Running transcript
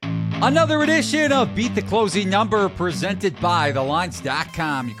Another edition of Beat the Closing Number presented by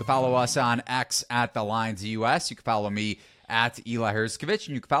TheLines.com. You can follow us on X at TheLinesUS. You can follow me at Eli Herskovich.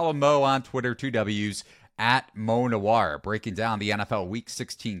 And you can follow Mo on Twitter, 2Ws, at Mo Noir. Breaking down the NFL Week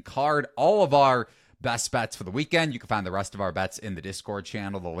 16 card. All of our best bets for the weekend. You can find the rest of our bets in the Discord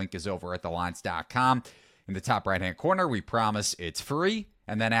channel. The link is over at TheLines.com. In the top right-hand corner, we promise it's free.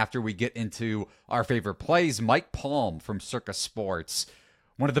 And then after we get into our favorite plays, Mike Palm from Circa Sports,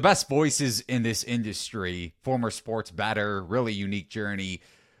 one of the best voices in this industry, former sports bettor, really unique journey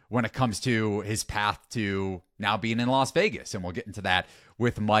when it comes to his path to now being in Las Vegas. And we'll get into that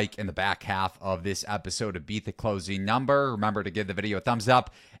with Mike in the back half of this episode of Beat the Closing Number. Remember to give the video a thumbs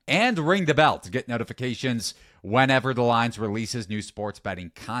up and ring the bell to get notifications whenever The Lines releases new sports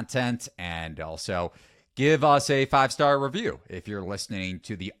betting content. And also give us a 5-star review if you're listening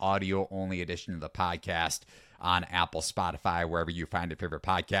to the audio-only edition of the podcast on Apple, Spotify, wherever you find your favorite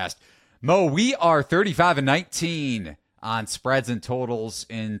podcast. Mo, we are 35-19 on spreads and totals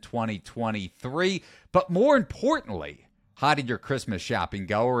in 2023. But more importantly, how did your Christmas shopping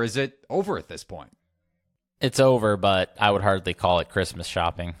go, or is it over at this point? It's over, but I would hardly call it Christmas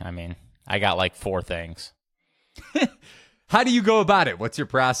shopping. I mean, I got like 4 things. How do you go about it? What's your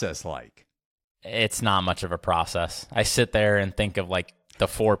process like? It's not much of a process. I sit there and think of like the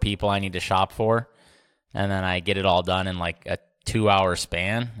 4 people I need to shop for, and then I get it all done in like a 2-hour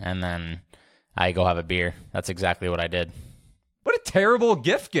span, and then I go have a beer. That's exactly what I did. What a terrible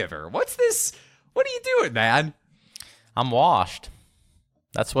gift giver. What's this? What are you doing, man? I'm washed.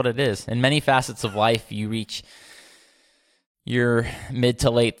 That's what it is. In many facets of life, you reach your mid to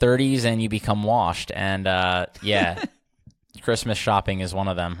late 30s and you become washed. And yeah, Christmas shopping is one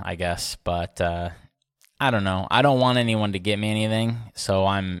of them, I guess. But I don't know. I don't want anyone to get me anything, so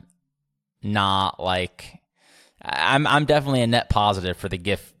I'm not like I'm definitely a net positive for the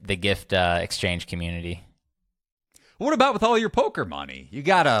gift exchange community. What about with all your poker money? You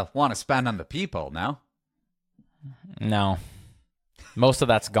gotta want to spend on the people, no? No. Most of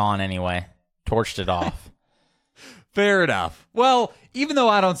that's gone anyway. Torched it off. Fair enough. Well, even though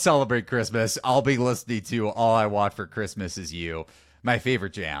I don't celebrate Christmas, I'll be listening to All I Want for Christmas Is You, my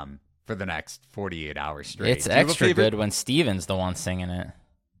favorite jam for the next 48 hours straight. It's extra good when Steven's the one singing it.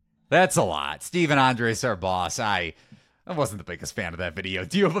 That's a lot. Steven Andres, our boss. I wasn't the biggest fan of that video.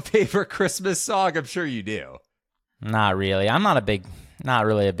 Do you have a favorite Christmas song? I'm sure you do. Not really. I'm not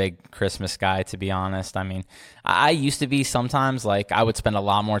really a big Christmas guy, to be honest. I mean, I used to be sometimes. Like, I would spend a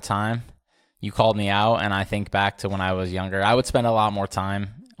lot more time. You called me out, and I think back to when I was younger. I would spend a lot more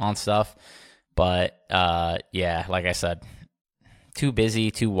time on stuff. But, yeah, like I said, too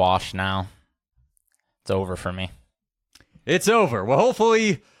busy, too washed now. It's over for me. It's over. Well,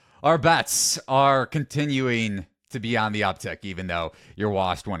 hopefully our bets are continuing to be on the uptick, even though you're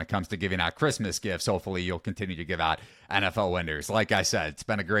washed when it comes to giving out Christmas gifts. Hopefully you'll continue to give out NFL winners. Like I said, it's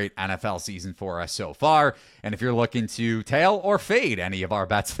been a great NFL season for us so far. And if you're looking to tail or fade any of our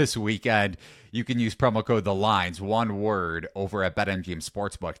bets this weekend, you can use promo code THELINES, one word, over at BetMGM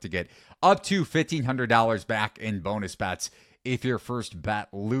Sportsbook to get up to $1,500 back in bonus bets if your first bet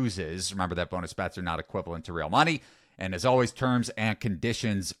loses. Remember that bonus bets are not equivalent to real money. And as always, terms and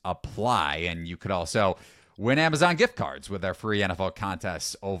conditions apply. And you could also win Amazon gift cards with our free NFL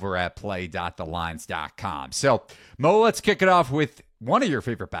contests over at play.thelines.com. So, Mo, let's kick it off with one of your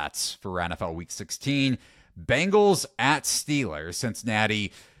favorite bets for NFL Week 16. Bengals at Steelers.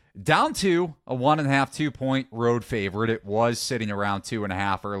 Cincinnati down to a 1.5, 2-point road favorite. It was sitting around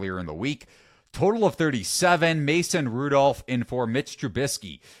 2.5 earlier in the week. Total of 37. Mason Rudolph in for Mitch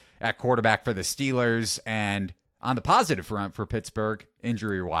Trubisky at quarterback for the Steelers. And on the positive front for Pittsburgh,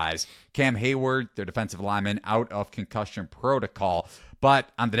 injury-wise, Cam Hayward, their defensive lineman, out of concussion protocol.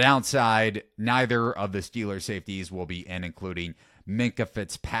 But on the downside, neither of the Steelers safeties will be in, including Minkah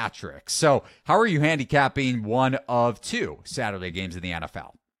Fitzpatrick. So how are you handicapping one of 2 Saturday games in the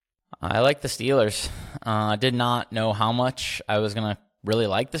NFL? I like the Steelers. I did not know how much I was going to really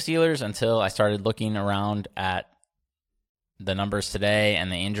like the Steelers until I started looking around at the numbers today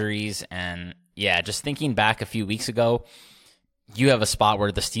and the injuries. And yeah, just thinking back a few weeks ago, you have a spot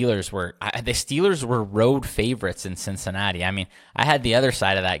where the Steelers were road favorites in Cincinnati. I mean, I had the other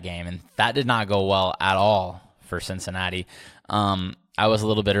side of that game, and that did not go well at all for Cincinnati. I was a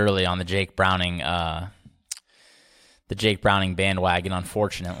little bit early on the Jake Browning bandwagon,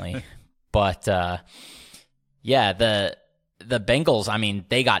 unfortunately. But yeah, the Bengals, I mean,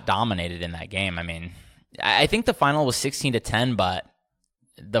 they got dominated in that game. I mean, I think the final was 16-10, but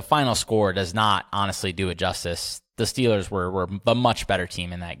the final score does not honestly do it justice. The Steelers were a much better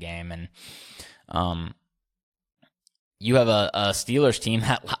team in that game. And you have a Steelers team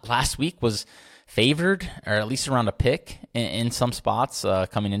that last week was favored, or at least around a pick in some spots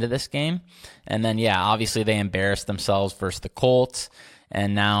coming into this game. And then, obviously they embarrassed themselves versus the Colts.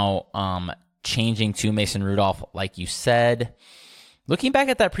 And now changing to Mason Rudolph, like you said. Looking back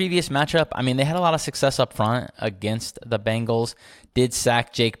at that previous matchup, I mean, they had a lot of success up front against the Bengals. Did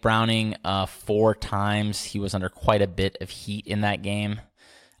sack Jake Browning 4 times. He was under quite a bit of heat in that game.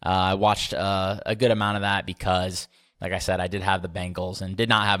 I watched a good amount of that because, like I said, I did have the Bengals and did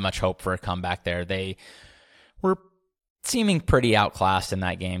not have much hope for a comeback there. They were seeming pretty outclassed in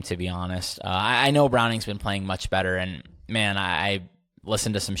that game, to be honest. I know Browning's been playing much better, and man, I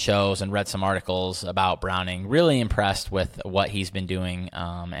listened to some shows and read some articles about Browning. Really impressed with what he's been doing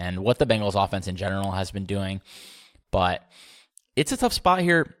and what the Bengals offense in general has been doing. But it's a tough spot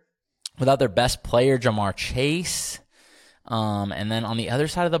here without their best player, Jamar Chase. And then on the other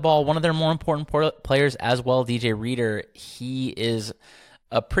side of the ball, one of their more important players as well, DJ Reader, he is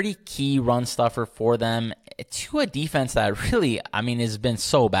a pretty key run stuffer for them to a defense that really, I mean, has been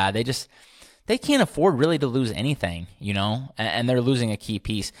so bad. They can't afford really to lose anything, and they're losing a key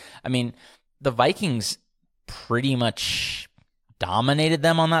piece. I mean, the Vikings pretty much dominated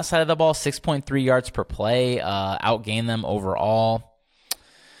them on that side of the ball, 6.3 yards per play, outgained them overall.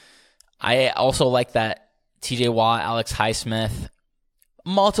 I also like that TJ Watt, Alex Highsmith,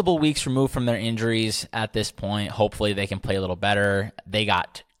 multiple weeks removed from their injuries at this point. Hopefully they can play a little better. They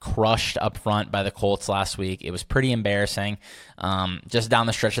got crushed up front by the Colts last week. It was pretty embarrassing. Just down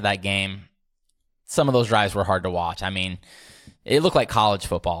the stretch of that game, some of those drives were hard to watch. I mean, it looked like college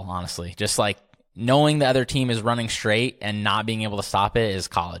football, honestly. Just like knowing the other team is running straight and not being able to stop it is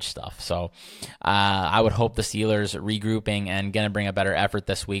college stuff. So I would hope the Steelers regrouping and going to bring a better effort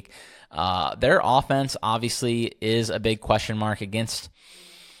this week. Their offense obviously is a big question mark against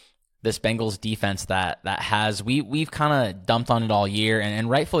this Bengals defense that has we've kind of dumped on it all year, and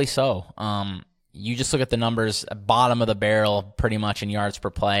rightfully so. You just look at the numbers, bottom of the barrel pretty much in yards per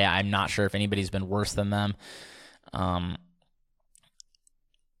play. I'm not sure if anybody's been worse than them.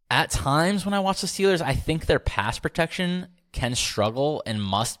 At times when I watch the Steelers, I think their pass protection can struggle in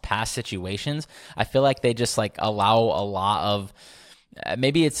must-pass situations. I feel like they just allow a lot of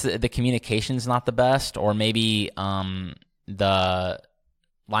maybe it's the communication's not the best, or maybe the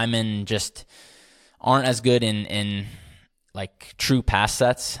linemen just aren't as good in true pass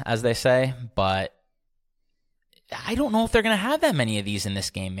sets, as they say. But I don't know if they're going to have that many of these in this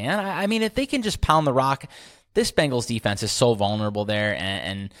game, man. I mean, if they can just pound the rock, this Bengals defense is so vulnerable there,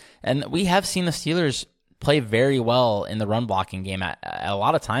 and we have seen the Steelers play very well in the run blocking game at a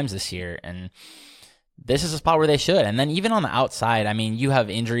lot of times this year, and this is a spot where they should. And then even on the outside, I mean, you have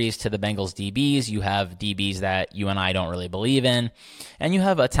injuries to the Bengals DBs, you have DBs that you and I don't really believe in, and you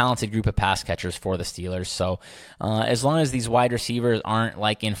have a talented group of pass catchers for the Steelers. So as long as these wide receivers aren't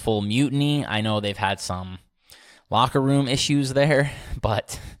in full mutiny, I know they've had some locker room issues there,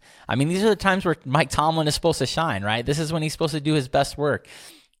 but I mean, these are the times where Mike Tomlin is supposed to shine, right? This is when he's supposed to do his best work.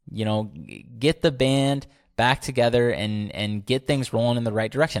 Get the band back together and get things rolling in the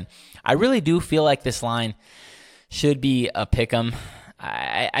right direction. I really do feel like this line should be a pick 'em.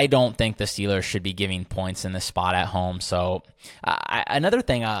 I don't think the Steelers should be giving points in this spot at home. So another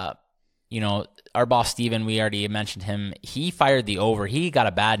thing, our boss Steven, we already mentioned him. He fired the over. He got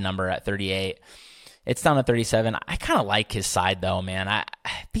a bad number at 38. It's down to 37. I kind of like his side, though, man.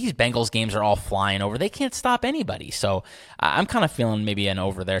 These Bengals games are all flying over. They can't stop anybody. So I'm kind of feeling maybe an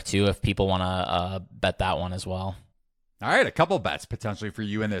over there, too, if people want to bet that one as well. All right, a couple bets potentially for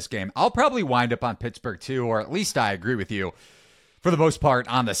you in this game. I'll probably wind up on Pittsburgh, too, or at least I agree with you for the most part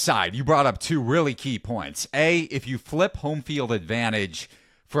on the side. You brought up 2 really key points. A, if you flip home field advantage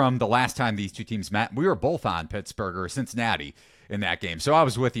from the last time these 2 teams met, we were both on Pittsburgh or Cincinnati in that game. So I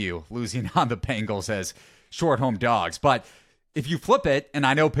was with you, losing on the Bengals as short home dogs. But if you flip it, and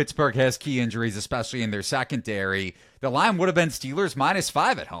I know Pittsburgh has key injuries, especially in their secondary, the line would have been Steelers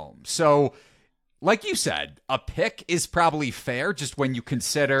 -5 at home. So like you said, a pick is probably fair just when you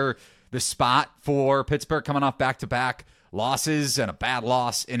consider the spot for Pittsburgh coming off back-to-back losses and a bad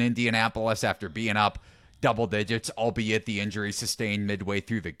loss in Indianapolis after being up double digits, albeit the injury sustained midway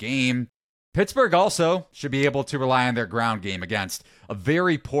through the game. Pittsburgh also should be able to rely on their ground game against a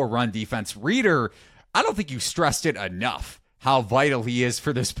very poor run defense. Reader, I don't think you stressed it enough how vital he is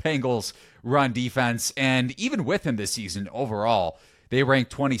for this Bengals run defense. And even with him this season overall, they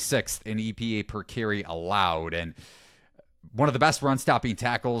ranked 26th in EPA per carry allowed. And one of the best run-stopping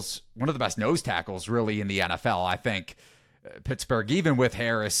tackles, one of the best nose tackles really in the NFL. I think Pittsburgh, even with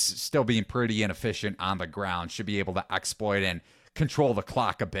Harris still being pretty inefficient on the ground, should be able to exploit and control the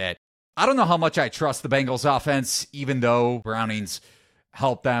clock a bit. I don't know how much I trust the Bengals offense, even though Brownings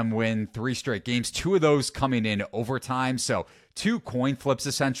helped them win 3 straight games, 2 of those coming in overtime. So 2 coin flips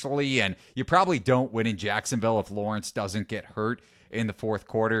essentially, and you probably don't win in Jacksonville if Lawrence doesn't get hurt in the fourth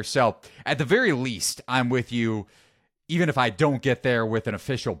quarter. So at the very least, I'm with you. Even if I don't get there with an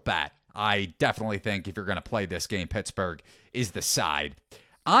official bet, I definitely think if you're going to play this game, Pittsburgh is the side.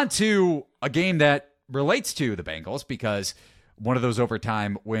 On to a game that relates to the Bengals, because one of those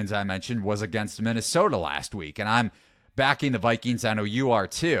overtime wins I mentioned was against Minnesota last week. And I'm backing the Vikings, I know you are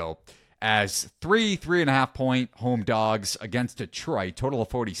too, as 3.5 point home dogs against Detroit, total of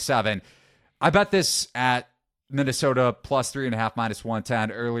 47. I bet this at Minnesota plus 3.5 minus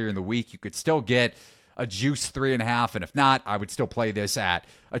 110 earlier in the week. You could still get a juice 3.5, and if not, I would still play this at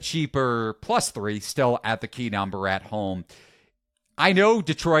a cheaper plus 3, still at the key number at home. I know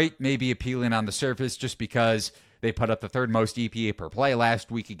Detroit may be appealing on the surface just because they put up the 3rd most EPA per play last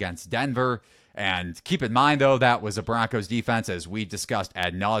week against Denver. And keep in mind, though, that was a Broncos defense, as we discussed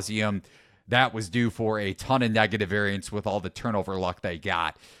ad nauseum, that was due for a ton of negative variance with all the turnover luck they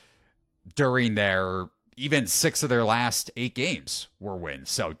got during their, even 6 of their last 8 games were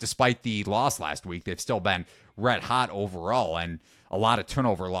wins. So despite the loss last week, they've still been red hot overall and a lot of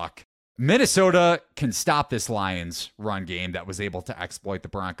turnover luck. Minnesota can stop this Lions run game that was able to exploit the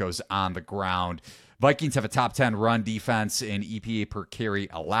Broncos on the ground. Vikings have a top 10 run defense in EPA per carry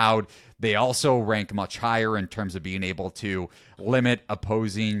allowed. They also rank much higher in terms of being able to limit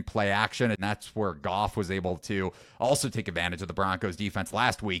opposing play action, and that's where Goff was able to also take advantage of the Broncos defense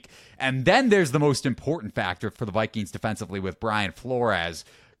last week. And then there's the most important factor for the Vikings defensively with Brian Flores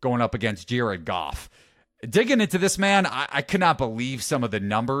going up against Jared Goff. Digging into this, man, I could not believe some of the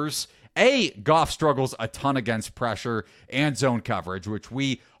numbers. Goff struggles a ton against pressure and zone coverage, which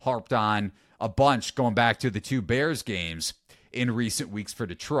we harped on a bunch going back to the 2 Bears games in recent weeks for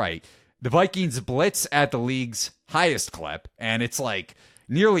Detroit. The Vikings blitz at the league's highest clip, and it's like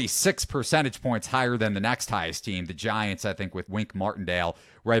nearly 6 percentage points higher than the next highest team, the Giants, I think, with Wink Martindale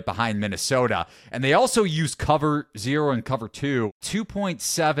right behind Minnesota. And they also use cover 0 and cover 2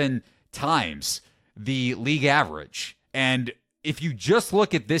 2.7 times the league average. And if you just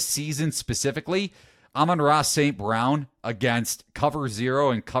look at this season specifically, Amon-Ra St. Brown against cover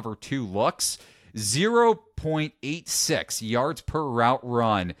 0 and cover 2 looks, 0.86 yards per route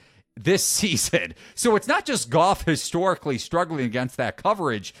run this season. So it's not just Goff historically struggling against that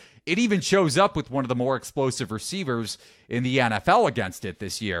coverage. It even shows up with one of the more explosive receivers in the NFL against it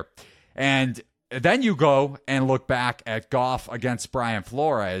this year. And then you go and look back at Goff against Brian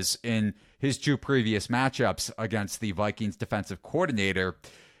Flores in his 2 previous matchups against the Vikings defensive coordinator.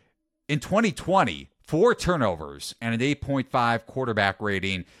 In 2020, 4 turnovers and an 8.5 quarterback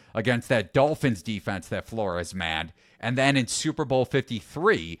rating against that Dolphins defense that Flores manned. And then in Super Bowl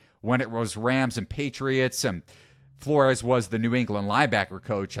 53, when it was Rams and Patriots, and Flores was the New England linebacker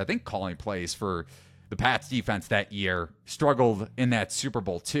coach, I think calling plays for the Pats defense that year, struggled in that Super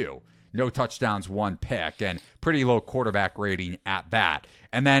Bowl too. No touchdowns, 1 pick, and pretty low quarterback rating at that.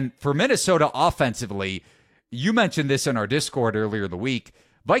 And then for Minnesota offensively, you mentioned this in our Discord earlier in the week,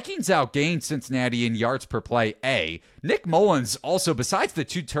 Vikings outgained Cincinnati in yards per play. Nick Mullins also, besides the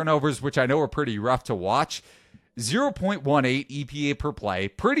 2 turnovers, which I know are pretty rough to watch, 0.18 EPA per play,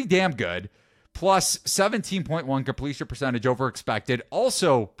 pretty damn good, plus 17.1 completion percentage over expected,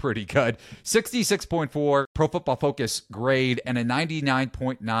 also pretty good, 66.4 Pro Football Focus grade, and a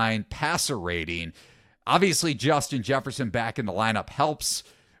 99.9 passer rating. Obviously, Justin Jefferson back in the lineup helps.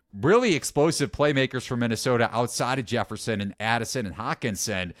 Really explosive playmakers for Minnesota outside of Jefferson and Addison and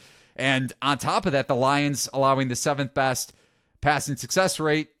Hawkinson. And on top of that, the Lions allowing the 7th best passing success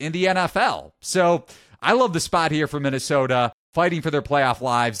rate in the NFL. So I love the spot here for Minnesota, fighting for their playoff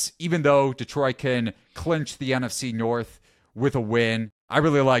lives, even though Detroit can clinch the NFC North with a win. I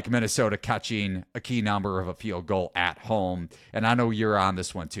really like Minnesota catching a key number of a field goal at home. And I know you're on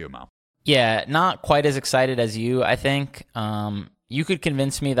this one too, Mo. Yeah, not quite as excited as you, I think. You could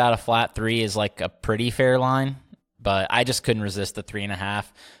convince me that a flat 3 is like a pretty fair line, but I just couldn't resist the 3.5.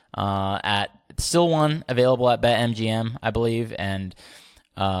 At still one available at BetMGM, I believe, and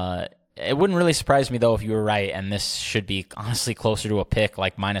it wouldn't really surprise me though if you were right, and this should be honestly closer to a pick,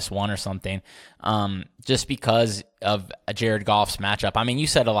 like -1 or something, just because of Jared Goff's matchup. I mean, you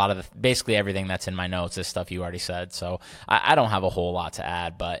said a lot of basically everything that's in my notes is stuff you already said, so I don't have a whole lot to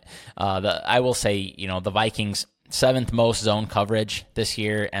add. But I will say, the Vikings 7th most zone coverage this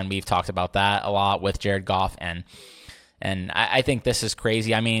year, and we've talked about that a lot with Jared Goff, and I think this is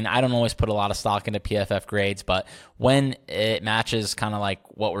crazy. I mean, I don't always put a lot of stock into PFF grades, but when it matches kind of like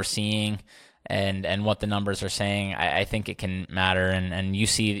what we're seeing and what the numbers are saying, I think it can matter. And you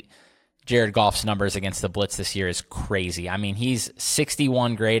see Jared Goff's numbers against the blitz this year is crazy. I mean, he's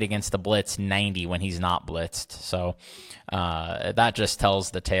 61 grade against the blitz, 90 when he's not blitzed. So that just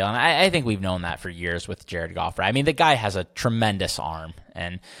tells the tale. And I think we've known that for years with Jared Goff. Right? I mean, the guy has a tremendous arm.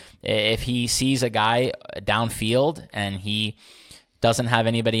 And if he sees a guy downfield and he doesn't have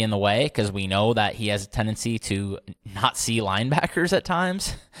anybody in the way, because we know that he has a tendency to not see linebackers at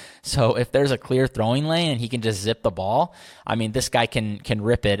times. So if there's a clear throwing lane and he can just zip the ball, I mean, this guy can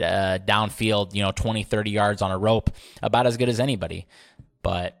rip it downfield, 20, 30 yards on a rope about as good as anybody.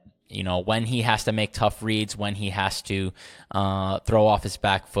 But, when he has to make tough reads, when he has to throw off his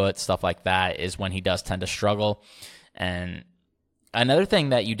back foot, stuff like that is when he does tend to struggle. And another thing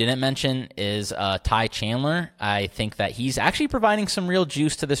that you didn't mention is Ty Chandler. I think that he's actually providing some real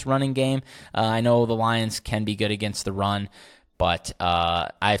juice to this running game. I know the Lions can be good against the run, but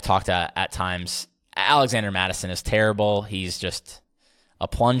I've talked at times, Alexander Mattison is terrible. He's just a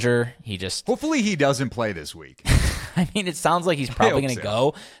plunger. Hopefully he doesn't play this week. I mean, it sounds like he's probably going to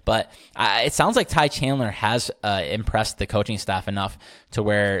go, but it sounds like Ty Chandler has impressed the coaching staff enough to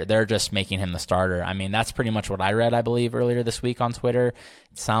where they're just making him the starter. I mean, that's pretty much what I read, I believe, earlier this week on Twitter.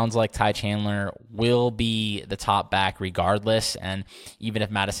 It sounds like Ty Chandler will be the top back regardless, and even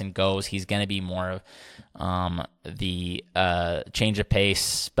if Madison goes, he's going to be more of the change of pace,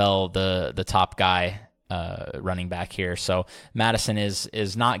 spell the top guy running back here. So Madison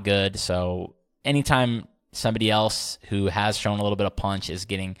is not good, so anytime somebody else who has shown a little bit of punch is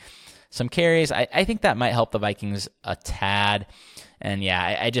getting some carries, I think that might help the Vikings a tad. And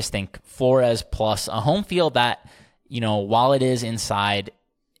yeah, I just think Flores plus a home field that, while it is inside,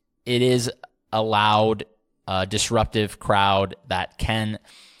 it is a loud, disruptive crowd that can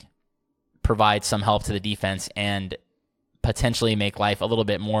provide some help to the defense and potentially make life a little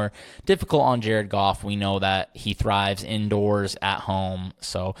bit more difficult on Jared Goff. We know that he thrives indoors at home.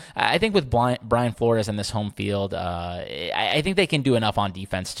 So I think with Brian Flores in this home field, I think they can do enough on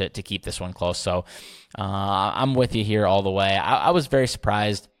defense to keep this one close. So I'm with you here all the way. I was very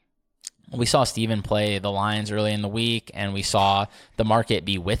surprised. We saw Steven play the Lions early in the week, and we saw the market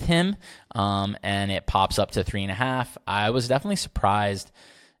be with him, and it pops up to 3.5. I was definitely surprised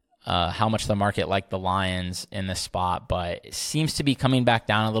how much the market liked the Lions in this spot, but it seems to be coming back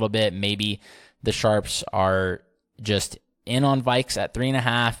down a little bit. Maybe the Sharps are just in on Vikes at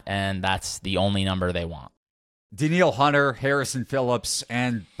 3.5, and that's the only number they want. Danielle Hunter, Harrison Phillips,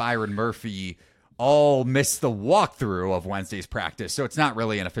 and Byron Murphy all missed the walkthrough of Wednesday's practice, so it's not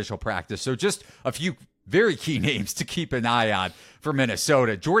really an official practice. So just a few very key names to keep an eye on for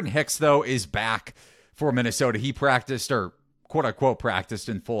Minnesota. Jordan Hicks, though, is back for Minnesota. He practiced, or quote-unquote practiced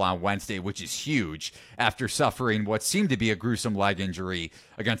in full on Wednesday, which is huge after suffering what seemed to be a gruesome leg injury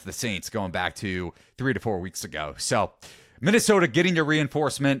against the Saints going back to 3 to 4 weeks ago. So Minnesota getting their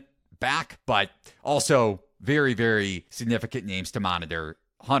reinforcement back, but also very, very significant names to monitor.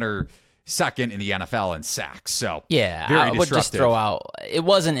 Hunter, second in the NFL in sacks. So yeah, very I would just throw out, it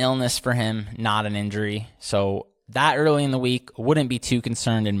was an illness for him, not an injury. So that early in the week, wouldn't be too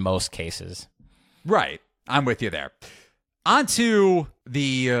concerned in most cases. Right. I'm with you there. On to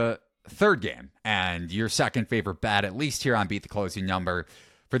the third game and your second favorite bet, at least here on Beat the Closing Number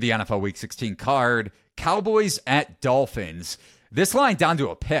for the NFL Week 16 card. Cowboys at Dolphins. This line down to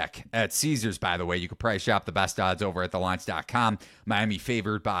a pick at Caesars, by the way. You could price shop the best odds over at thelines.com. Miami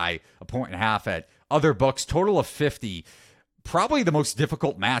favored by 1.5 at other books. Total of 50. Probably the most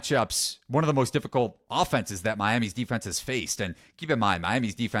difficult matchups, one of the most difficult offenses that Miami's defense has faced. And keep in mind,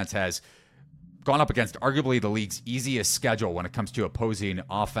 Miami's defense has gone up against arguably the league's easiest schedule when it comes to opposing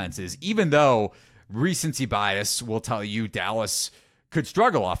offenses, even though recency bias will tell you Dallas could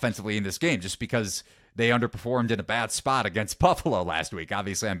struggle offensively in this game just because they underperformed in a bad spot against Buffalo last week.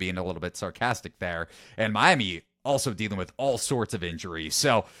 Obviously, I'm being a little bit sarcastic there. And Miami also dealing with all sorts of injuries.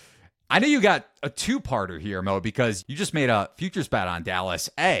 So I know you got a two-parter here, Mo, because you just made a futures bet on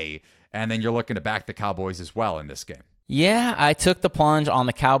Dallas, and then you're looking to back the Cowboys as well in this game. Yeah, I took the plunge on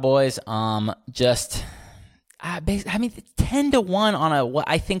the Cowboys. I mean, 10-1 on what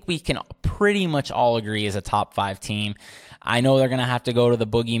I think we can pretty much all agree is a top 5 team. I know they're going to have to go to the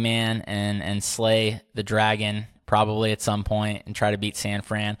boogeyman and slay the dragon probably at some point and try to beat San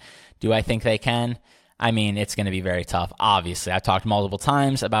Fran. Do I think they can? I mean, it's going to be very tough. Obviously, I've talked multiple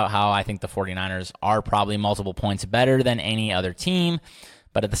times about how I think the 49ers are probably multiple points better than any other team.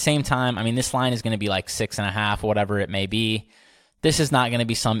 But at the same time, I mean, this line is going to be like 6.5, whatever it may be. This is not going to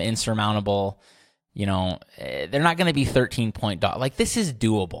be some insurmountable, they're not going to be 13-point dog. Like, this is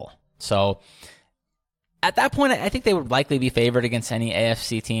doable. So at that point, I think they would likely be favored against any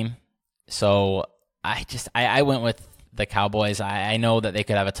AFC team. So I went the Cowboys. I know that they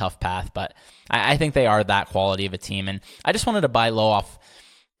could have a tough path, but I think they are that quality of a team. And I just wanted to buy low off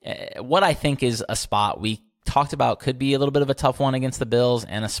what I think is a spot we talked about could be a little bit of a tough one against the Bills,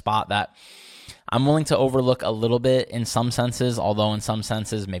 and a spot that I'm willing to overlook a little bit in some senses, although in some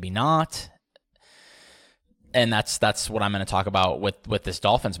senses maybe not. And that's what I'm going to talk about with this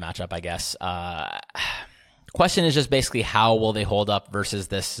Dolphins matchup, I guess. Question is just basically how will they hold up versus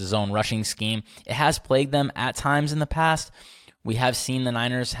this zone rushing scheme. It has plagued them at times in the past. We have seen the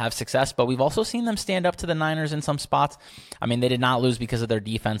Niners have success, but we've also seen them stand up to the Niners in some spots. I mean, they did not lose because of their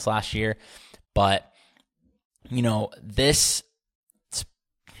defense last year, but Mozzie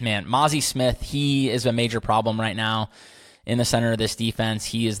Smith, he is a major problem right now in the center of this defense.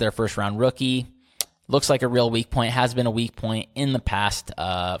 He is their first-round rookie. Looks like a real weak point, has been a weak point in the past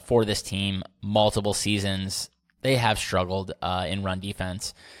for this team. Multiple seasons, they have struggled in run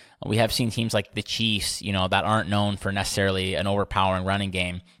defense. We have seen teams like the Chiefs, that aren't known for necessarily an overpowering running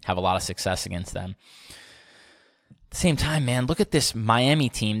game, have a lot of success against them. At the same time, man, look at this Miami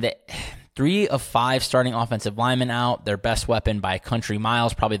team. 3 of 5 starting offensive linemen out. Their best weapon by country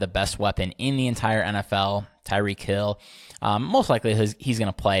miles, probably the best weapon in the entire NFL, Tyreek Hill. Most likely he's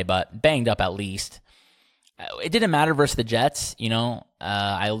going to play, but banged up at least. It didn't matter versus the Jets.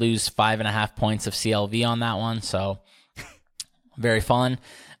 I lose 5.5 points of CLV on that one, so very fun.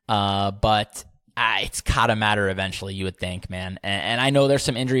 But it's gotta matter eventually, you would think, man. And I know there's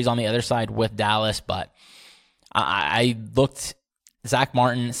some injuries on the other side with Dallas, but I looked. Zach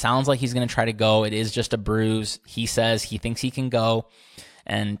Martin sounds like he's going to try to go. It is just a bruise. He says he thinks he can go.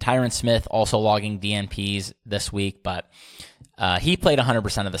 And Tyron Smith also logging DNPs this week, but he played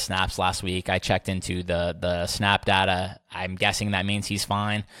 100% of the snaps last week. I checked into the snap data. I'm guessing that means he's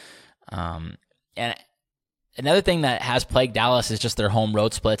fine. And another thing that has plagued Dallas is just their home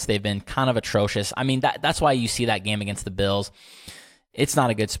road splits. They've been kind of atrocious. I mean, that's why you see that game against the Bills. It's not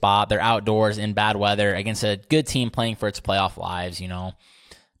a good spot. They're outdoors in bad weather against a good team playing for its playoff lives,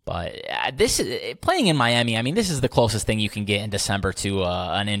 But this is playing in Miami. I mean, this is the closest thing you can get in December to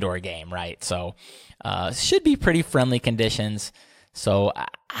an indoor game, right? So should be pretty friendly conditions. So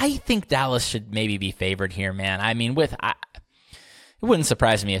I think Dallas should maybe be favored here, man. I mean, it wouldn't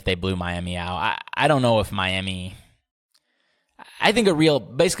surprise me if they blew Miami out. I don't know if Miami. I think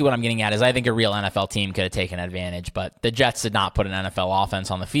basically what I'm getting at is I think a real NFL team could have taken advantage, but the Jets did not put an NFL offense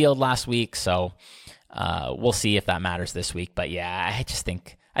on the field last week, so we'll see if that matters this week. But yeah, I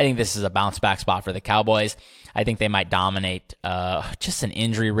think this is a bounce back spot for the Cowboys. I think they might dominate just an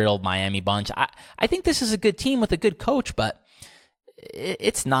injury-riddled Miami bunch. I think this is a good team with a good coach, but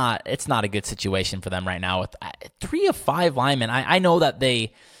it's not a good situation for them right now. With 3 of 5 linemen, I know that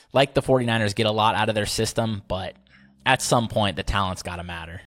they, like the 49ers, get a lot out of their system, but at some point, the talent's got to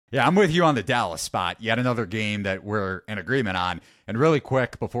matter. Yeah, I'm with you on the Dallas spot. Yet another game that we're in agreement on. And really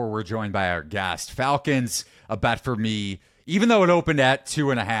quick, before we're joined by our guest, Falcons, a bet for me. Even though it opened at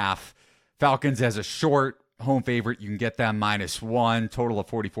 2.5, Falcons as a short home favorite. You can get them -1, total of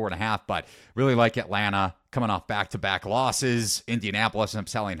 44.5. But really like Atlanta coming off back-to-back losses. Indianapolis, I'm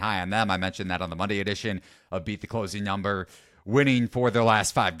selling high on them. I mentioned that on the Monday edition of Beat the Closing Number. Winning for their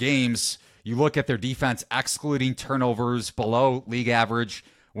last 5 games. You look at their defense, excluding turnovers, below league average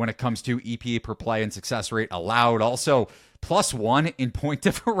when it comes to EPA per play and success rate allowed. Also, +1 in point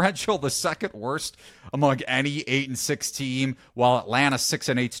differential, the second worst among any 8-6 team, while Atlanta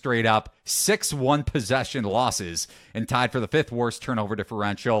 6-8 straight up, 6 one-possession losses, and tied for the 5th worst turnover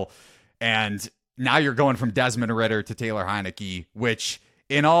differential. And now you're going from Desmond Ridder to Taylor Heineke, which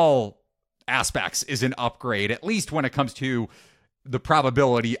in all aspects is an upgrade, at least when it comes to the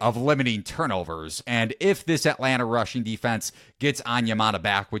probability of limiting turnovers. And if this Atlanta rushing defense gets Onyemata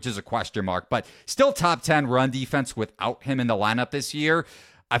back, which is a question mark, but still top 10 run defense without him in the lineup this year,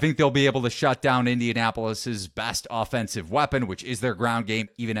 I think they'll be able to shut down Indianapolis's best offensive weapon, which is their ground game,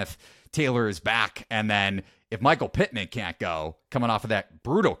 even if Taylor is back. And then if Michael Pittman can't go, coming off of that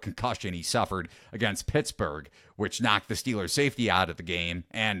brutal concussion he suffered against Pittsburgh, which knocked the Steelers safety out of the game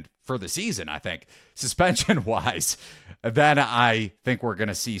and for the season, I think, suspension-wise, then I think we're going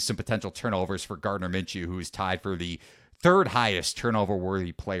to see some potential turnovers for Gardner Minshew, who is tied for the 3rd highest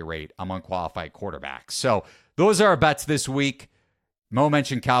turnover-worthy play rate among qualified quarterbacks. So those are our bets this week. Mo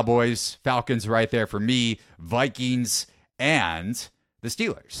mentioned Cowboys, Falcons right there for me, Vikings, and the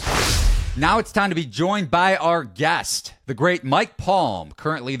Steelers. Now it's time to be joined by our guest, the great Mike Palm,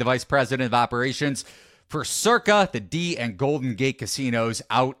 currently the Vice President of Operations for Circa, the D and Golden Gate Casinos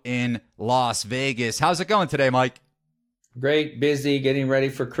out in Las Vegas. How's it going today, Mike? Great, busy, getting ready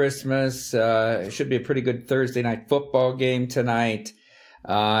for Christmas. It should be a pretty good Thursday night football game tonight.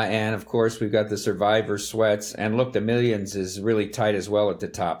 And of course, we've got the Survivor sweats. And look, the Millions is really tight as well at the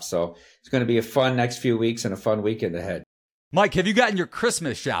top. So it's going to be a fun next few weeks and a fun weekend ahead. Mike, have you gotten your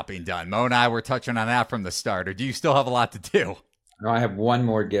Christmas shopping done? Mo and I were touching on that from the start, or do you still have a lot to do? No, I have one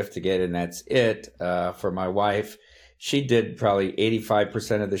more gift to get, and that's it for my wife. She did probably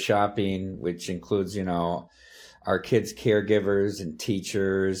 85% of the shopping, which includes, our kids' caregivers and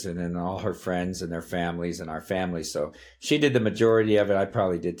teachers, and then all her friends and their families and our family. So she did the majority of it. I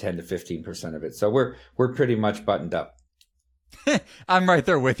probably did 10 to 15% of it. So we're pretty much buttoned up. I'm right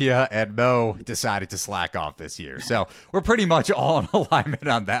there with you, and Mo decided to slack off this year. So we're pretty much all in alignment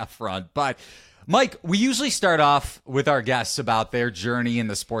on that front. But Mike, we usually start off with our guests about their journey in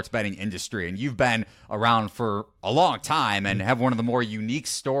the sports betting industry, and you've been around for a long time and have one of the more unique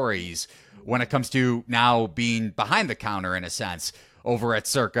stories when it comes to now being behind the counter, in a sense, over at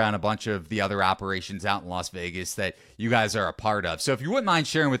Circa and a bunch of the other operations out in Las Vegas that you guys are a part of. So if you wouldn't mind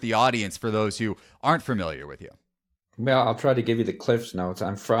sharing with the audience for those who aren't familiar with you. Well, I'll try to give you the Cliffs Notes.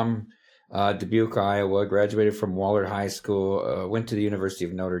 I'm from Dubuque, Iowa, graduated from Wahlert High School, went to the University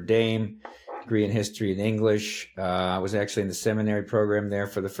of Notre Dame, degree in history and English. I was actually in the seminary program there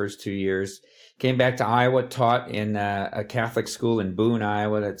for the first 2 years. Came back to Iowa, taught in a Catholic school in Boone,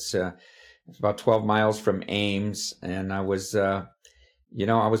 Iowa. That's about 12 miles from Ames. And I was, I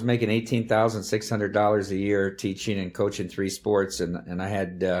was making $18,600 a year teaching and coaching 3 sports. And I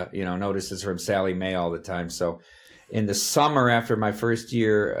had, notices from Sally Mae all the time. So in the summer after my first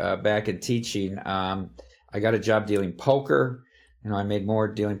year back in teaching, I got a job dealing poker. I made more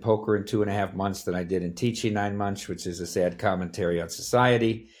dealing poker in 2.5 months than I did in teaching 9 months, which is a sad commentary on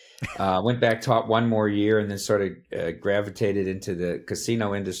society. Went back, taught 1 more year, and then sort of gravitated into the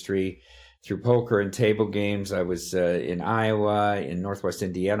casino industry through poker and table games. I was in Iowa, in Northwest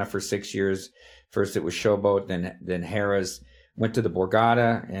Indiana for 6 years. First it was Showboat, then Harrah's. Went to the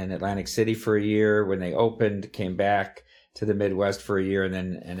Borgata in Atlantic City for a year when they opened, came back to the Midwest for a year, and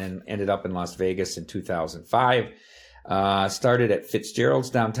then ended up in Las Vegas in 2005. Started at Fitzgerald's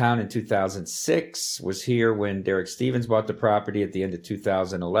downtown in 2006, was here when Derek Stevens bought the property at the end of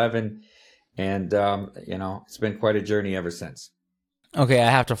 2011. And, it's been quite a journey ever since. Okay, I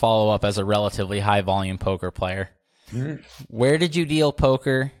have to follow up as a relatively high volume poker player. Mm-hmm. Where did you deal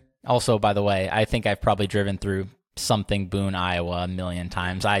poker? Also, by the way, I think I've probably driven through something Boone, Iowa 1 million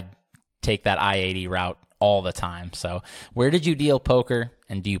times. I take that I-80 route all the time. So where did you deal poker,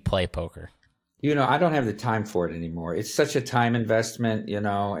 and do you play poker? I don't have the time for it anymore. It's such a time investment,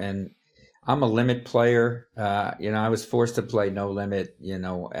 and I'm a limit player. I was forced to play no limit,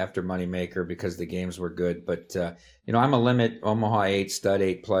 after Moneymaker because the games were good. But, I'm a limit Omaha 8, stud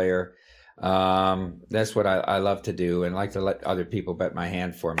 8 player. That's what I love to do, and like to let other people bet my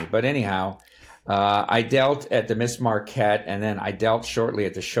hand for me. But anyhow, I dealt at the Miss Marquette, and then I dealt shortly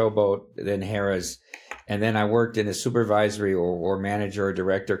at the Showboat, then Harrah's. And then I worked in a supervisory or manager or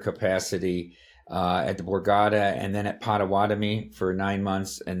director capacity at the Borgata, and then at Potawatomi for 9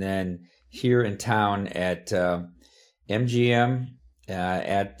 months, and then here in town at MGM,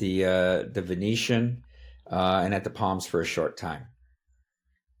 at the Venetian, and at the Palms for a short time.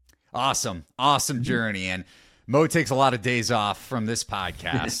 Awesome journey. And Mo takes a lot of days off from this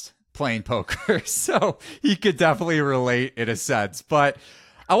podcast playing poker, so he could definitely relate in a sense. But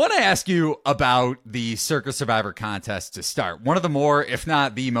I want to ask you about the Circa Survivor contest to start. One of the more, if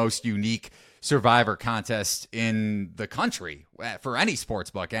not the most unique Survivor contest in the country for any sports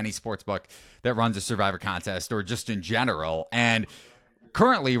book that runs a Survivor contest or just in general. And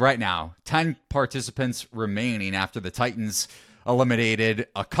currently right now, 10 participants remaining after the Titans eliminated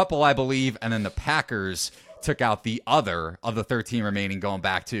a couple, I believe, and then the Packers took out the other of the 13 remaining going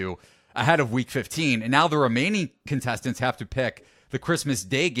back to ahead of week 15. And now the remaining contestants have to pick the Christmas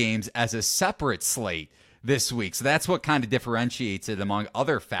Day games as a separate slate this week. So that's what kind of differentiates it among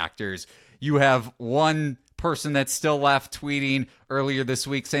other factors. You have one person that's still left tweeting earlier this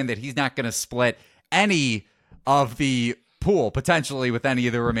week saying that he's not going to split any of the pool potentially with any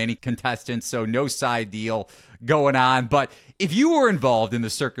of the remaining contestants. So no side deal going on. But if you were involved in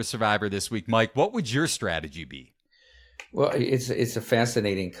the Circa Survivor this week, Mike, what would your strategy be? Well, it's a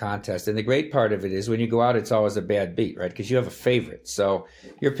fascinating contest. And the great part of it is when you go out, it's always a bad beat, right? Because you have a favorite. So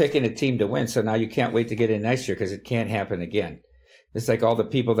you're picking a team to win. So now you can't wait to get in next year because it can't happen again. It's like all the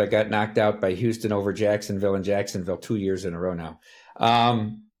people that got knocked out by Houston over Jacksonville and Jacksonville 2 years in a row now.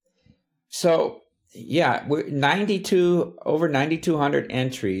 We're 92, over 9,200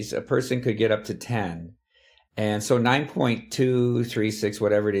 entries. A person could get up to 10. And so 9.236,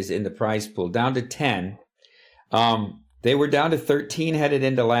 whatever it is in the prize pool, down to 10. They were down to 13 headed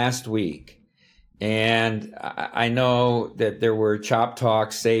into last week. And I know that there were chop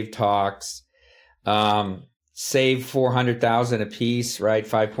talks, save talks, save 400,000 a piece, right?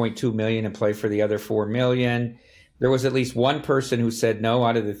 5.2 million and play for the other 4 million. There was at least one person who said no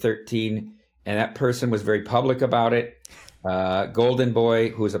out of the 13, and that person was very public about it. Golden Boy,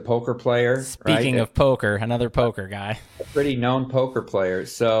 who is a poker player. Speaking of poker, another poker guy. A pretty known poker player.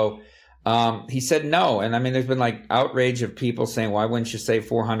 So he said no. And I mean, there's been like outrage of people saying, why wouldn't you save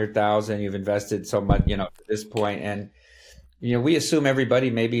 400,000? You've invested so much, to this point. And, we assume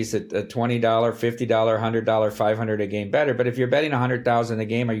everybody maybe is at a $20, $50, $100, $500 a game better. But if you're betting 100,000 a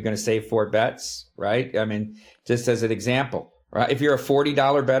game, are you going to save 4 bets? Right. I mean, just as an example. Right? If you're a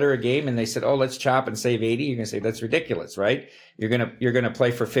 $40 better a game and they said, oh, let's chop and save 80, you're going to say that's ridiculous, right? You're going to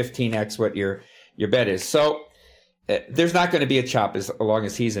play for 15x what your bet is. So there's not going to be a chop as long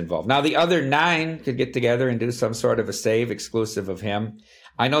as he's involved. Now, the other 9 could get together and do some sort of a save exclusive of him.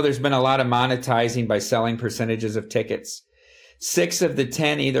 I know there's been a lot of monetizing by selling percentages of tickets. 6 of the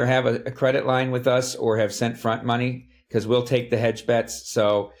 10 either have a credit line with us or have sent front money because we'll take the hedge bets.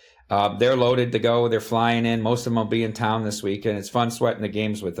 So they're loaded to go. They're flying in. Most of them will be in town this week, and it's fun sweating the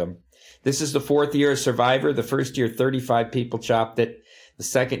games with them. This is the 4th year of Survivor. The first year, 35 people chopped it. The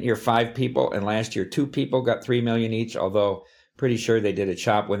second year, 5 people. And last year, 2 people got $3 million each, although pretty sure they did a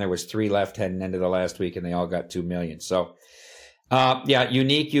chop when there was 3 left heading into the last week, and they all got $2 million. So,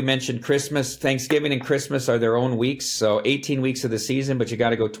 unique. You mentioned Christmas. Thanksgiving and Christmas are their own weeks. So 18 weeks of the season, but you got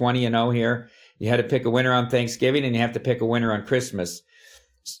to go 20-0 here. You had to pick a winner on Thanksgiving, and you have to pick a winner on Christmas.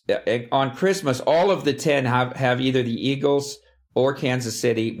 On Christmas, all of the 10 have either the Eagles or Kansas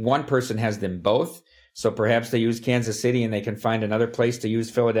City. One person has them both. So perhaps they use Kansas City and they can find another place to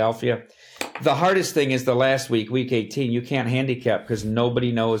use Philadelphia. The hardest thing is the last week, week 18, you can't handicap because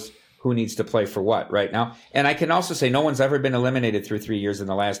nobody knows who needs to play for what right now. And I can also say no one's ever been eliminated through 3 years in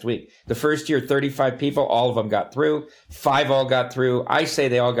the last week. The first year, 35 people, all of them got through. 5 all got through. I say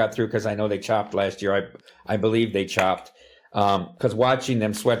they all got through because I know they chopped last year. I believe they chopped. Because watching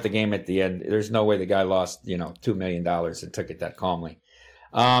them sweat the game at the end, there's no way the guy lost, $2 million and took it that calmly.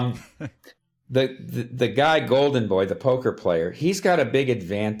 The guy, Golden Boy, the poker player, he's got a big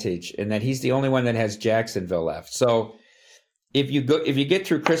advantage in that he's the only one that has Jacksonville left. So if you get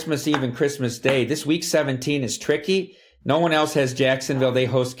through Christmas Eve and Christmas Day, this week 17 is tricky. No one else has Jacksonville. They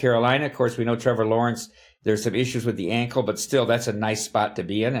host Carolina. Of course, we know Trevor Lawrence. There's some issues with the ankle, but still, that's a nice spot to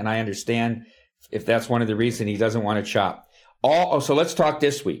be in. And I understand if that's one of the reasons he doesn't want to chop. So let's talk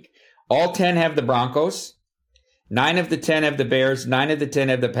this week. All 10 have the Broncos. 9 of the 10 have the Bears. 9 of the 10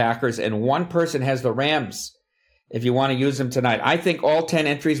 have the Packers. And one person has the Rams if you want to use them tonight. I think all 10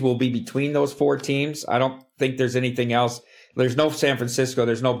 entries will be between those 4 teams. I don't think there's anything else. There's no San Francisco.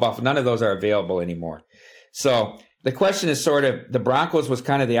 There's no Buffalo. None of those are available anymore. So the question is sort of the Broncos was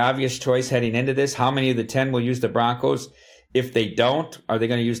kind of the obvious choice heading into this. How many of the 10 will use the Broncos? If they don't, are they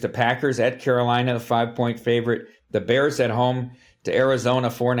going to use the Packers at Carolina, a 5-point favorite? The Bears at home to Arizona,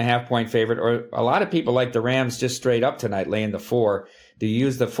 4.5-point favorite, or a lot of people like the Rams just straight up tonight, laying the 4. Do you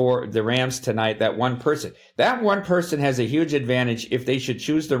use the Rams tonight? That one person has a huge advantage if they should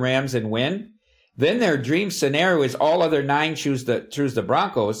choose the Rams and win. Then their dream scenario is all other 9 choose the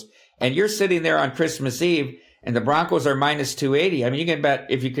Broncos, and you're sitting there on Christmas Eve, and the Broncos are minus 280. I mean, you can bet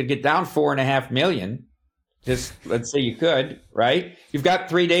if you could get down $4.5 million. Just let's say you could, right? You've got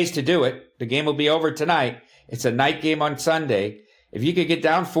 3 days to do it. The game will be over tonight. It's a night game on Sunday. If you could get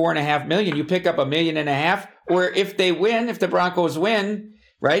down $4.5 million, you pick up $1.5 million. Or if they win, if the Broncos win,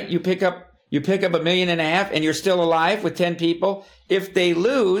 right, you pick up $1.5 million and you're still alive with 10 people. If they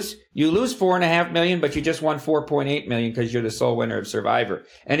lose, you lose $4.5 million, but you just won $4.8 million because you're the sole winner of Survivor.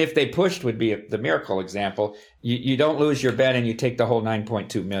 And if they pushed would be the miracle example. You don't lose your bet and you take the whole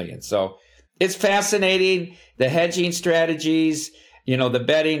 $9.2 million. So it's fascinating. The hedging strategies, the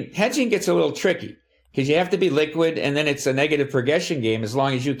betting. Hedging gets a little tricky. Because you have to be liquid, and then it's a negative progression game as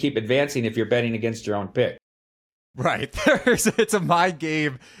long as you keep advancing if you're betting against your own pick. Right. It's a mind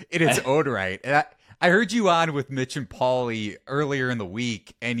game in its own right. And I heard you on with Mitch and Paulie earlier in the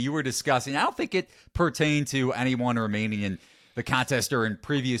week, and you were discussing, I don't think it pertained to anyone remaining in the contest or in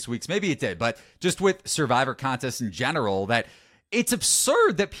previous weeks. Maybe it did, but just with Survivor contests in general, that it's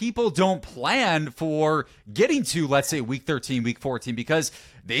absurd that people don't plan for getting to, let's say, week 13, week 14, because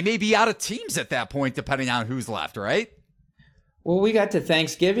they may be out of teams at that point, depending on who's left, right? Well, we got to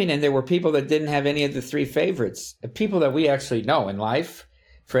Thanksgiving, and there were people that didn't have any of the 3 favorites, people that we actually know in life,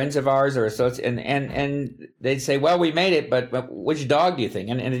 friends of ours or associates, and they'd say, well, we made it, but which dog do you think?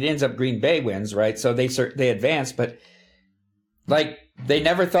 And it ends up Green Bay wins, right? So they advance, but like they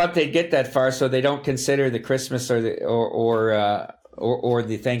never thought they'd get that far, so they don't consider the Christmas or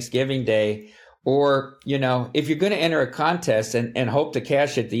the Thanksgiving Day Or, if you're going to enter a contest and hope to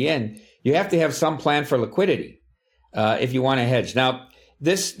cash at the end, you have to have some plan for liquidity if you want to hedge. Now,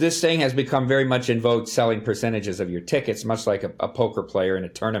 this thing has become very much in vogue, selling percentages of your tickets, much like a poker player in a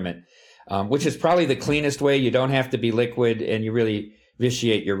tournament, which is probably the cleanest way. You don't have to be liquid, and you really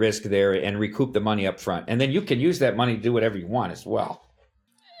vitiate your risk there and recoup the money up front. And then you can use that money to do whatever you want as well.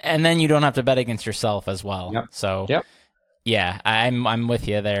 And then you don't have to bet against yourself as well. Yep. So, yep. Yeah, I'm with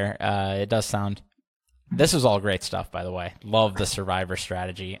you there. It does sound. This is all great stuff, by the way. Love the survivor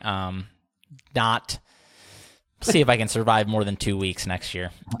strategy. Not see if I can survive more than 2 weeks next year.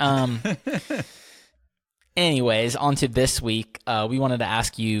 Anyways, on to this week. We wanted to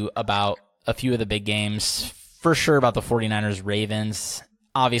ask you about a few of the big games. For sure about the 49ers Ravens.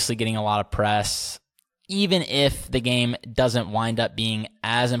 Obviously getting a lot of press. Even if the game doesn't wind up being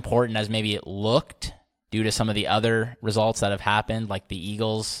as important as maybe it looked due to some of the other results that have happened, like the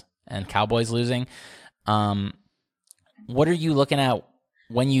Eagles and Cowboys losing. What are you looking at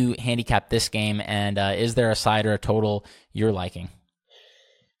when you handicap this game, and is there a side or a total you're liking?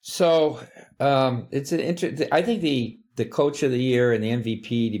 So it's I think the coach of the year and the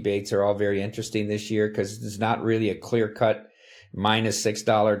MVP debates are all very interesting this year because it's not really a clear-cut minus $6,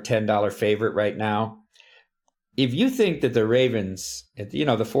 $10 favorite right now. If you think that the Ravens, the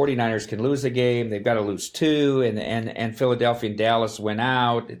 49ers can lose a game, they've got to lose two, and Philadelphia and Dallas went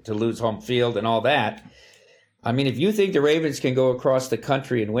out to lose home field and all that. I mean, if you think the Ravens can go across the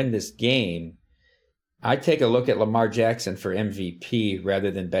country and win this game, I'd take a look at Lamar Jackson for MVP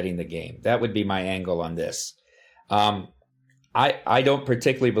rather than betting the game. That would be my angle on this. I don't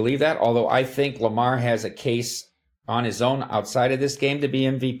particularly believe that, although I think Lamar has a case on his own outside of this game to be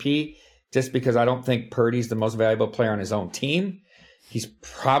MVP, just because I don't think Purdy's the most valuable player on his own team. He's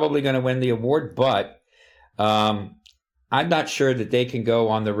probably going to win the award, but I'm not sure that they can go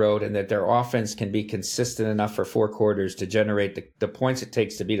on the road and that their offense can be consistent enough for 4 quarters to generate the points it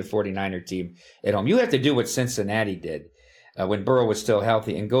takes to beat a 49er team at home. You have to do what Cincinnati did when Burrow was still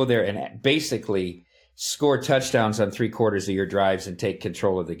healthy and go there and basically score touchdowns on 3 quarters of your drives and take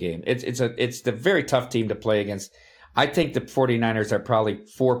control of the game. It's a very tough team to play against. I think the 49ers are probably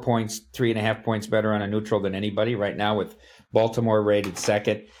 4 points, 3.5 points better on a neutral than anybody right now, with Baltimore rated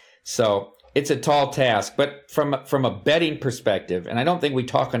second. So it's a tall task, but from a betting perspective, and I don't think we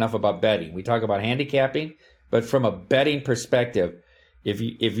talk enough about betting. We talk about handicapping, but from a betting perspective, if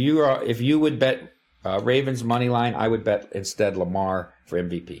you would bet Ravens money line, I would bet instead Lamar for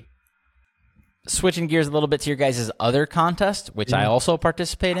MVP. Switching gears a little bit to your guys' other contest, which I also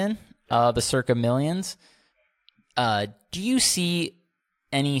participate in, the Circa Millions. Do you see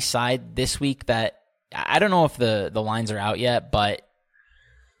any side this week that, I don't know if the lines are out yet, but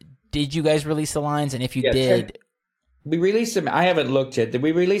did you guys release the lines? And if you did... We released them. I haven't looked yet.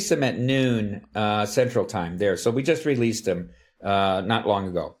 We released them at noon Central Time there. So we just released them not long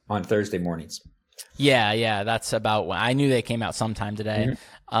ago on Thursday mornings. Yeah, that's about when I knew they came out sometime today.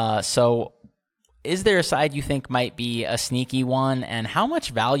 So is there a side you think might be a sneaky one? And how much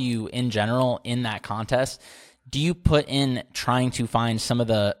value in general in that contest do you put in trying to find some of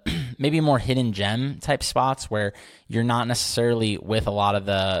the maybe more hidden gem type spots where you're not necessarily with a lot of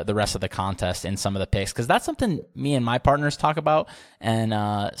the rest of the contest in some of the picks? Because that's something me and my partners talk about, and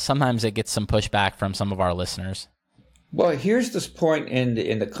sometimes it gets some pushback from some of our listeners. Well, here's this point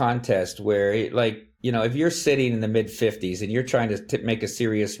in the contest where, if you're sitting in the mid-50s and you're trying to make a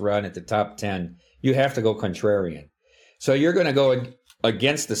serious run at the top 10, you have to go contrarian. So you're going to go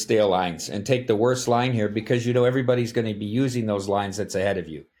against the stale lines and take the worst line here because everybody's going to be using those lines that's ahead of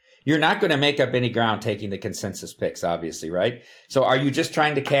you. You're not going to make up any ground taking the consensus picks, obviously, right? So are you just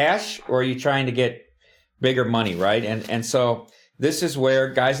trying to cash, or are you trying to get bigger money, right? And so this is where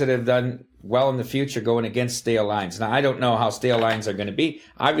guys that have done well in the future going against stale lines. Now, I don't know how stale lines are going to be.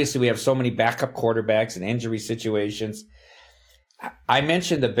 Obviously, we have so many backup quarterbacks and injury situations. I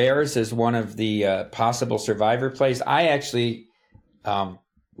mentioned the Bears as one of the possible survivor plays. I actually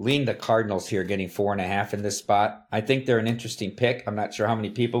lean the Cardinals here, getting 4.5 in this spot. I think they're an interesting pick. I'm not sure how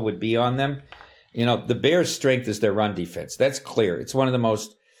many people would be on them. The Bears' strength is their run defense. That's clear. It's one of the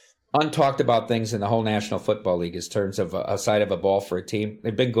most untalked about things in the whole National Football League in terms of a side of a ball for a team.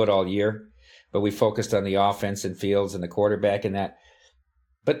 They've been good all year, but we focused on the offense and Fields and the quarterback and that.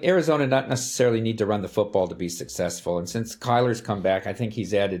 But Arizona not necessarily need to run the football to be successful. And since Kyler's come back, I think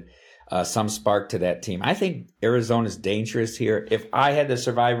he's added some spark to that team. I think Arizona's dangerous here. If I had the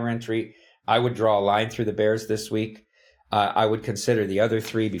survivor entry, I would draw a line through the Bears this week. I would consider the other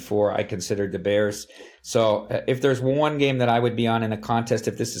 3 before I considered the Bears. So if there's one game that I would be on in a contest,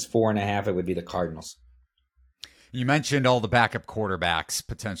 if this is 4.5, it would be the Cardinals. You mentioned all the backup quarterbacks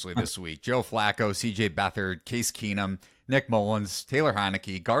potentially this week. Joe Flacco, C.J. Beathard, Case Keenum, Nick Mullins, Taylor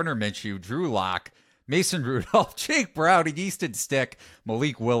Heineke, Gardner Minshew, Drew Lock, Mason Rudolph, Jake Browning, Easton Stick,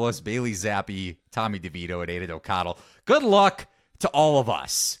 Malik Willis, Bailey Zappi, Tommy DeVito, and Aiden O'Connell. Good luck to all of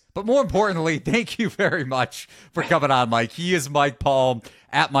us. But more importantly, thank you very much for coming on, Mike. He is Mike Palm,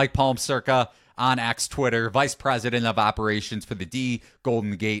 at Mike Palm Circa on X Twitter, Vice President of Operations for the D,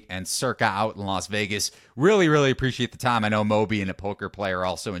 Golden Gate, and Circa out in Las Vegas. Really, really appreciate the time. I know Moby and a poker player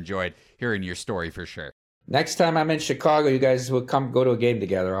also enjoyed hearing your story for sure. Next time I'm in Chicago, you guys will come go to a game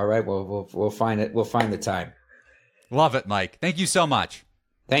together. All right, we'll find it. We'll find the time. Love it, Mike. Thank you so much.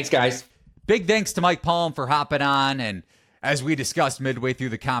 Thanks, guys. Big thanks to Mike Palm for hopping on. And as we discussed midway through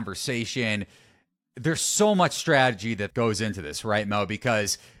the conversation, there's so much strategy that goes into this, right, Mo?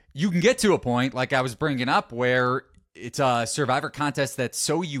 Because you can get to a point, like I was bringing up, where it's a Survivor contest that's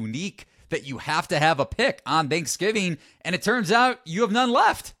so unique that you have to have a pick on Thanksgiving, and it turns out you have none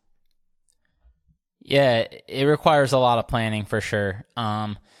left. Yeah, it requires a lot of planning for sure.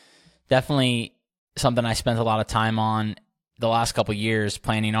 Definitely something I spent a lot of time on the last couple of years,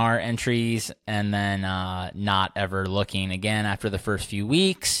 planning our entries and then not ever looking again after the first few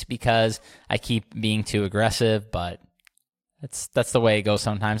weeks because I keep being too aggressive, but that's the way it goes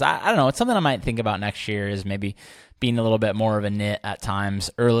sometimes. I don't know. It's something I might think about next year is maybe being a little bit more of a nit at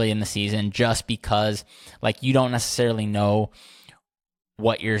times early in the season just because like you don't necessarily know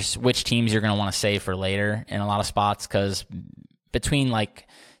which teams you're going to want to save for later in a lot of spots because between like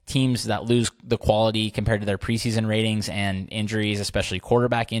teams that lose the quality compared to their preseason ratings and injuries, especially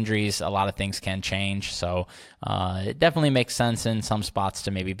quarterback injuries, a lot of things can change. So it definitely makes sense in some spots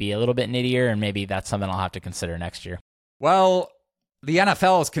to maybe be a little bit nittier, and maybe that's something I'll have to consider next year. Well, the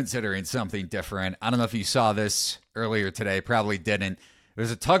NFL is considering something different. I don't know if you saw this earlier today, probably didn't.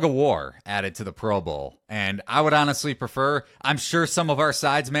 There's a tug of war added to the Pro Bowl, and I would honestly prefer, I'm sure some of our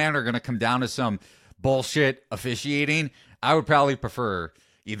sides, man, are going to come down to some bullshit officiating. I would probably prefer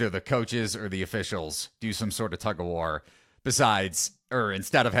either the coaches or the officials do some sort of tug of war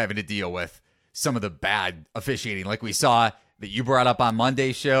instead of having to deal with some of the bad officiating like we saw that you brought up on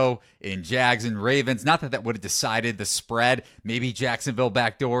Monday's show in Jags and Ravens. Not that would have decided the spread. Maybe Jacksonville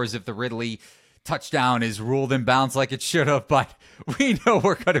backdoors if the Ridley touchdown is ruled in bounds like it should have, but we know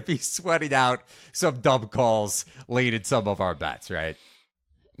we're going to be sweating out some dumb calls late in some of our bets, right?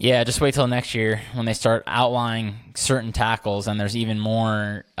 Yeah, just wait till next year when they start outlining certain tackles and there's even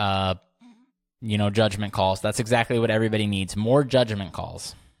more, judgment calls. That's exactly what everybody needs, more judgment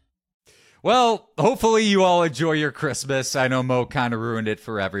calls. Well, hopefully you all enjoy your Christmas. I know Mo kind of ruined it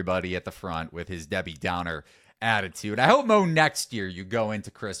for everybody at the front with his Debbie Downer attitude. I hope, Mo, next year you go into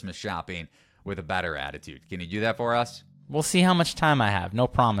Christmas shopping with a better attitude. Can you do that for us? We'll see how much time I have. No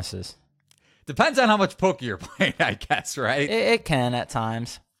promises. Depends on how much poker you're playing, I guess, right? It can at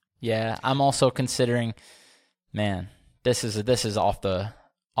times. Yeah, I'm also considering, man, this is off the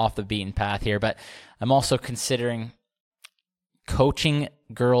beaten path here, but I'm also considering coaching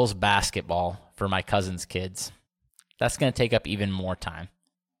girls basketball for my cousin's kids. That's going to take up even more time.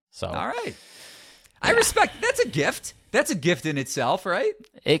 So, all right. I respect. That's a gift. That's a gift in itself, right?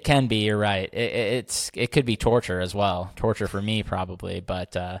 It can be. You're right. It could be torture as well. Torture for me probably,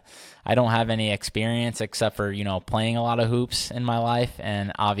 but I don't have any experience except for playing a lot of hoops in my life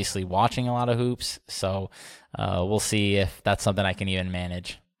and obviously watching a lot of hoops. So we'll see if that's something I can even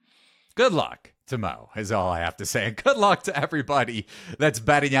manage. Good luck to Mo is all I have to say. And good luck to everybody that's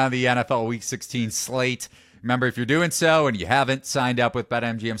betting on the NFL Week 16 slate. Remember, if you're doing so and you haven't signed up with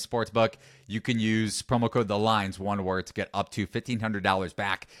BetMGM Sportsbook, you can use promo code THELINES, one word, to get up to $1,500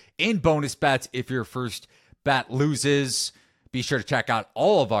 back in bonus bets if your first bet loses. Be sure to check out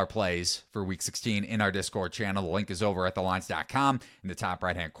all of our plays for Week 16 in our Discord channel. The link is over at thelines.com in the top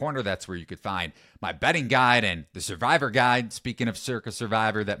right-hand corner. That's where you could find my betting guide and the Survivor guide, speaking of Circa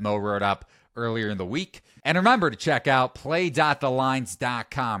Survivor, that Mo wrote up earlier in the week. And remember to check out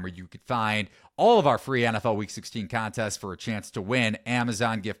play.thelines.com where you could find all of our free NFL Week 16 contests for a chance to win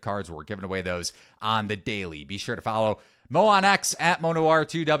Amazon gift cards. We're giving away those on the daily. Be sure to follow Mo on X at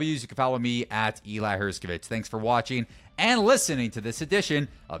MoNoir2Ws. You can follow me at Eli Herskovich. Thanks for watching and listening to this edition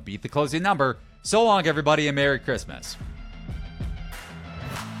of Beat the Closing Number. So long, everybody, and Merry Christmas.